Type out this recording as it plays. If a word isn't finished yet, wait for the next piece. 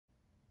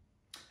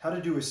how to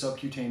do a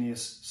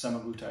subcutaneous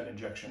semaglutide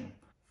injection.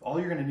 All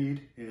you're going to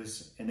need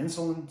is an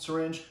insulin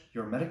syringe,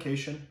 your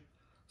medication,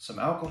 some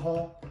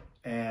alcohol,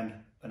 and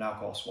an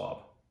alcohol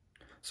swab.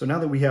 So now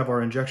that we have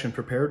our injection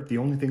prepared, the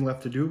only thing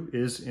left to do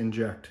is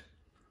inject.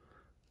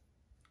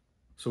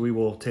 So we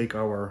will take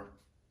our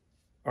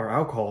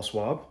alcohol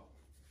swab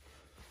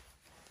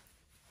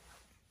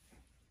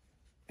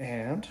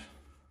and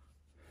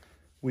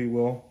we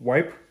will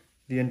wipe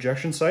the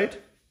injection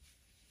site.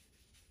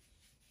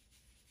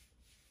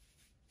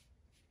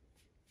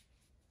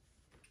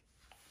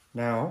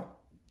 Now,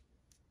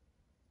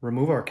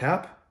 remove our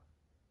cap.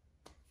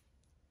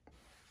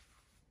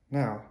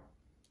 Now,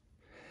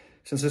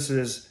 since this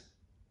is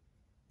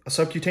a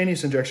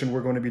subcutaneous injection, we're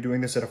going to be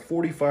doing this at a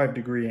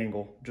 45-degree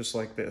angle, just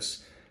like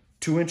this.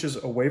 2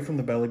 inches away from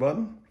the belly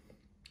button.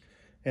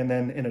 And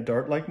then in a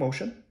dart-like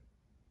motion,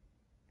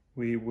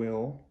 we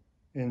will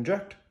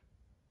inject.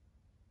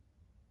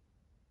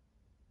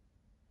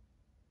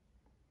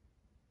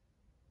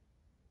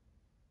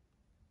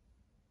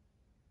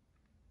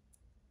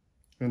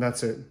 And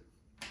that's it.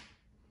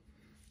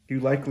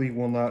 You likely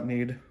will not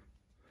need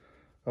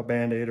a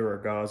Band-Aid or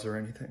a gauze or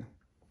anything.